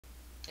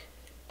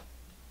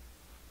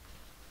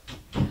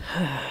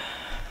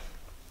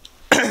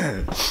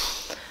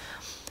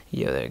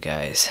Yo there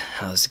guys,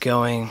 how's it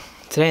going?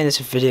 Today in this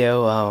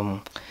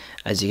video,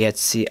 as you get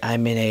to see,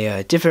 I'm in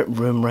a different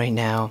room right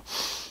now.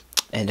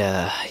 And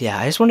yeah,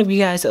 I just want to give you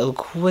guys a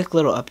quick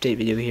little update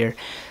video here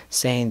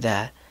saying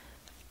that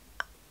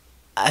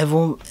I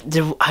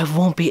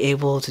won't be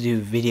able to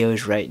do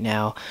videos right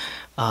now.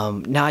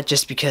 Not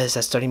just because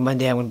starting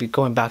Monday I'm going to be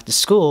going back to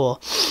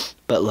school,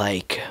 but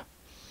like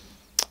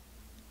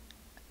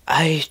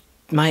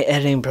my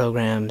editing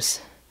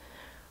programs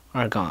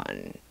are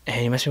gone.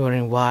 And you must be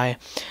wondering why.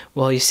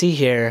 Well, you see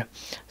here,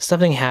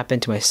 something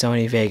happened to my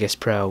Sony Vegas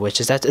Pro,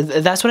 which is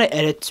that's what I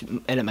edit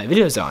my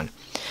videos on.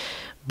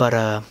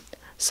 But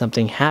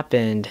something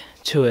happened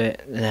to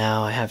it.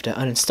 Now I have to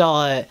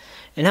uninstall it,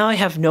 and now I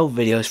have no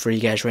videos for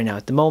you guys right now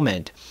at the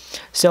moment.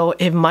 So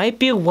it might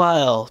be a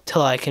while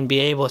till I can be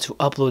able to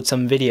upload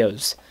some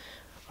videos.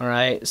 All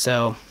right,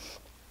 so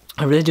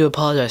I really do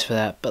apologize for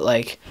that. But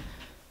like,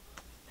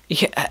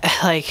 yeah,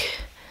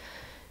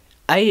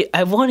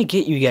 I want to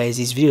get you guys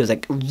these videos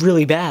like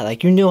really bad.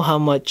 Like, you know how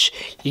much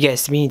you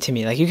guys mean to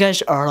me. Like, you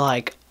guys are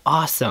like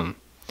awesome.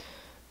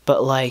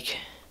 But like,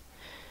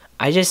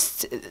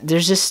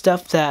 there's just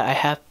stuff that I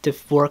have to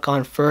work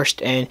on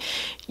first, and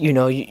you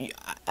know,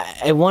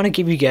 I want to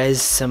give you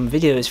guys some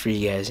videos for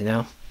you guys, you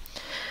know.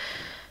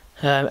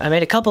 I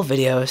made a couple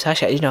videos.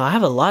 Actually, you know, I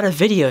have a lot of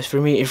videos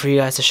for you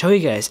guys to show you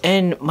guys.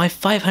 And my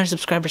 500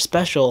 subscriber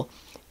special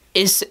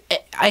is,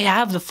 I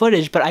have the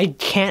footage, but I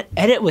can't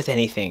edit with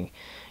anything.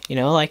 You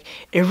know, like,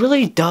 it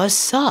really does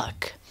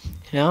suck,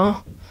 you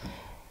know?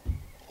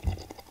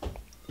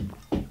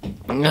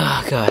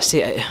 Oh, gosh,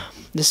 see,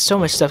 there's so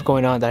much stuff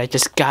going on that I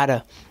just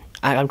gotta,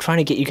 I'm trying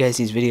to get you guys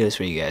these videos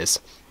for you guys.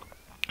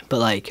 But,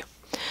 like,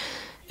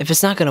 if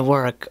it's not gonna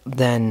work,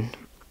 then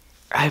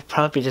I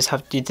probably just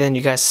have to, then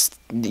you guys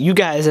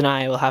and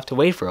I will have to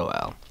wait for a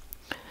while.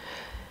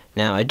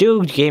 Now, I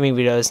do gaming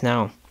videos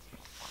now.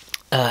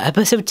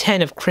 Episode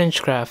 10 of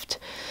Cringecraft,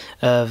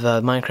 of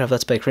Minecraft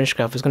Let's Play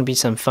Cringecraft, was going to be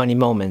some funny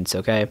moments,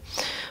 okay?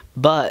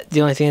 But the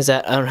only thing is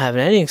that I don't have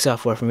an editing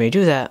software for me to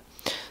do that.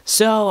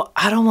 So,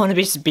 I don't want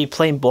to be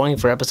playing boring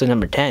for episode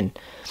number 10.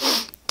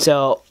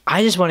 So,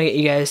 I just want to get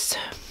you guys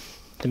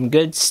some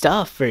good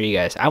stuff for you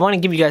guys. I want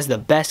to give you guys the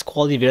best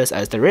quality videos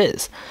as there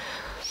is.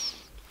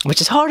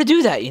 Which is hard to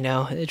do that, you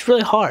know? It's really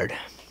hard.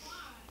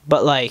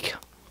 But, like,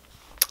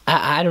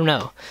 I don't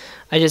know.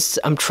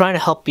 I'm trying to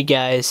help you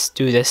guys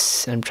do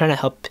this. I'm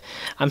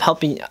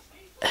helping.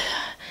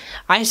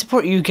 I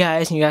support you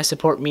guys, and you guys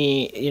support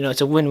me. You know,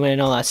 it's a win-win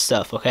and all that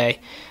stuff, okay?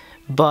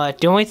 But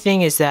the only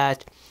thing is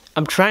that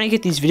I'm trying to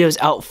get these videos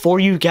out for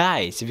you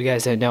guys, if you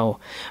guys don't know.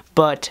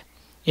 But,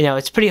 you know,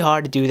 it's pretty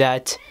hard to do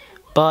that.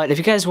 But if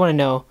you guys want to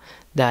know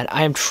that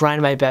I am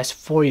trying my best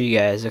for you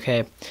guys,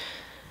 okay?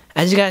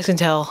 As you guys can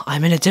tell,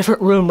 I'm in a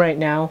different room right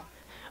now.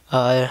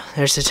 Don't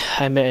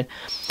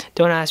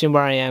ask me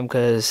where I am,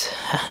 because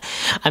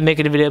I'm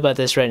making a video about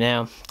this right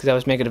now, because I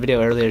was making a video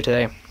earlier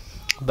today.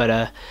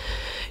 But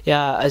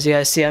yeah, as you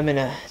guys see, I'm in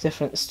a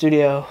different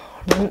studio.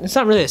 It's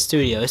not really a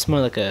studio, it's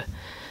more like an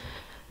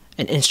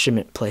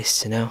instrument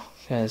place, you know,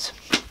 because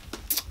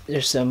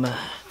there's some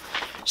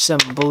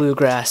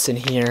bluegrass in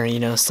here, you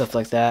know, stuff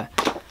like that.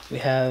 We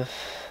have,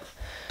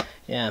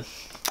 yeah,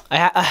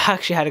 I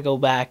actually had to go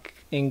back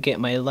and get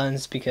my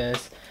lens,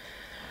 because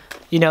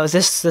you know,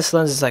 this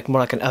lens is like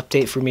more like an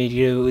update for me to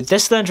do.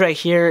 This lens right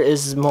here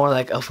is more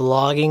like a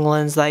vlogging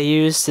lens that I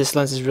use. This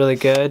lens is really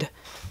good,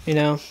 you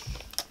know.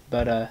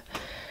 But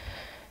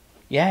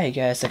yeah, you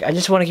guys, like, I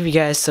just want to give you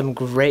guys some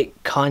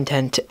great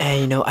content,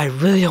 and you know, I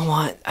really don't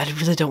want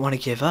to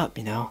give up,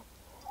 you know.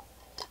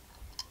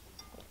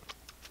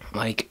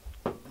 Like,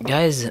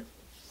 guys,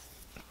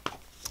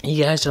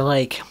 you guys are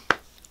like,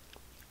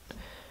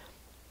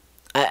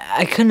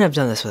 I couldn't have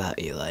done this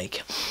without you.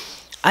 Like,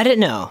 I didn't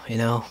know, you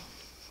know.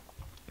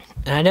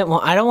 And I don't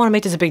want to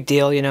make this a big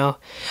deal, you know.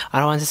 I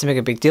don't want this to make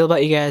a big deal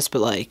about you guys,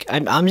 but like,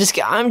 I'm just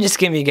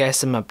giving you guys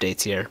some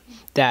updates here.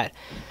 That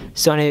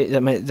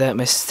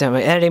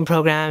my editing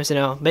programs, you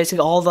know,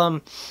 basically all of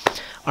them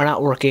are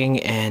not working,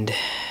 and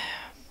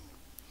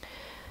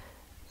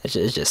it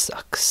just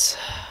sucks.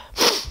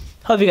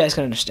 Hope you guys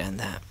can understand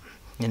that,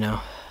 you know.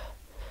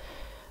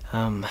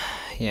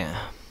 Yeah.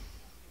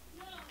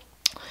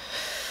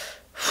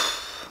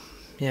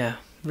 Yeah,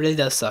 really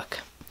does suck.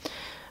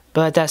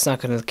 But that's not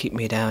gonna keep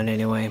me down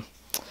anyway.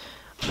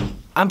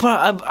 I'm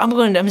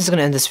just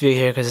gonna end this video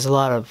here, because there's a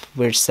lot of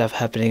weird stuff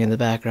happening in the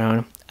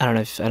background. I don't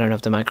know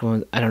if the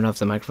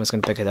microphone's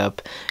gonna pick it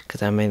up,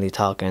 because I'm mainly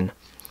talking.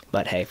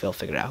 But hey, we'll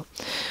figure it out.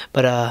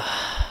 But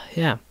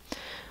yeah.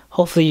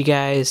 Hopefully you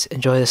guys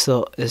enjoy this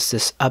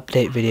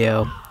update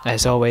video.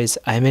 As always,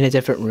 I'm in a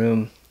different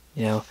room,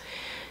 you know.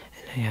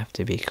 I have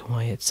to be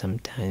quiet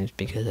sometimes,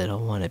 because I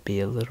don't want to be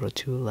a little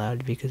too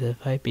loud, because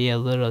if I be a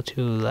little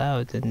too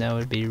loud, then that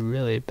would be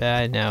really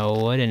bad now,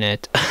 wouldn't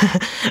it?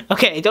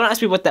 Okay, don't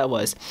ask me what that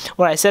was.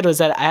 What I said was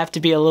that I have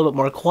to be a little bit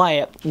more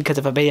quiet, because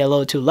if I be a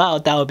little too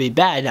loud, that would be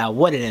bad now,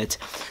 wouldn't it?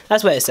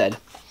 That's what I said,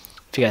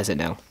 if you guys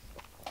didn't know.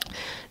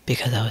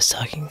 because I was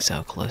talking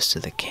so close to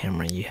the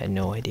camera, you had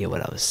no idea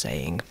what I was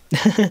saying.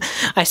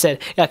 I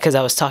said, yeah, because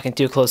I was talking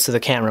too close to the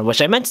camera,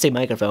 which I meant to say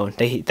microphone,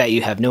 that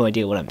you have no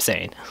idea what I'm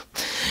saying.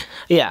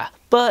 Yeah,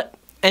 but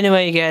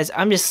anyway, you guys,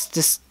 I'm just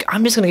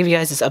gonna give you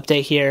guys this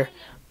update here.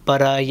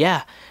 But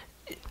yeah,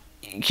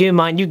 keep in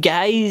mind, you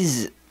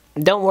guys,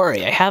 don't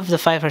worry, I have the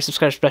 500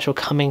 subscriber special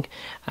coming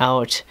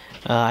out.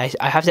 I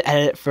have to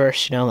edit it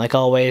first, you know, like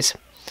always.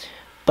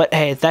 But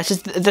hey, that's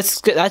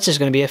just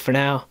gonna be it for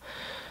now.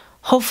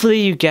 Hopefully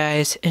you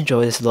guys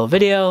enjoy this little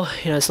video,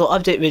 you know, this little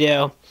update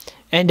video,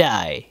 and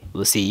I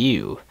will see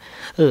you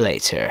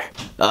later.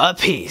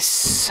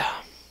 Peace.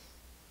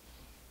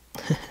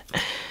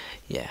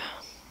 Yeah,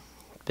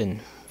 it's been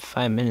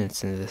 5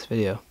 minutes into this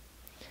video.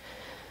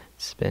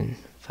 It's been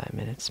 5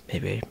 minutes.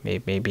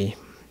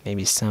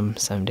 Maybe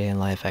someday in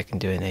life I can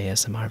do an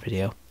ASMR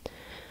video.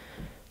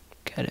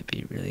 Gotta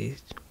be really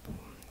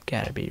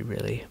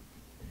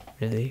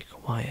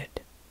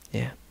quiet.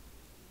 Yeah.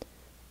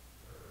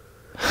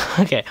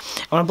 Okay,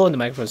 I want to blow in the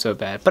microphone so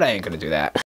bad, but I ain't gonna do that.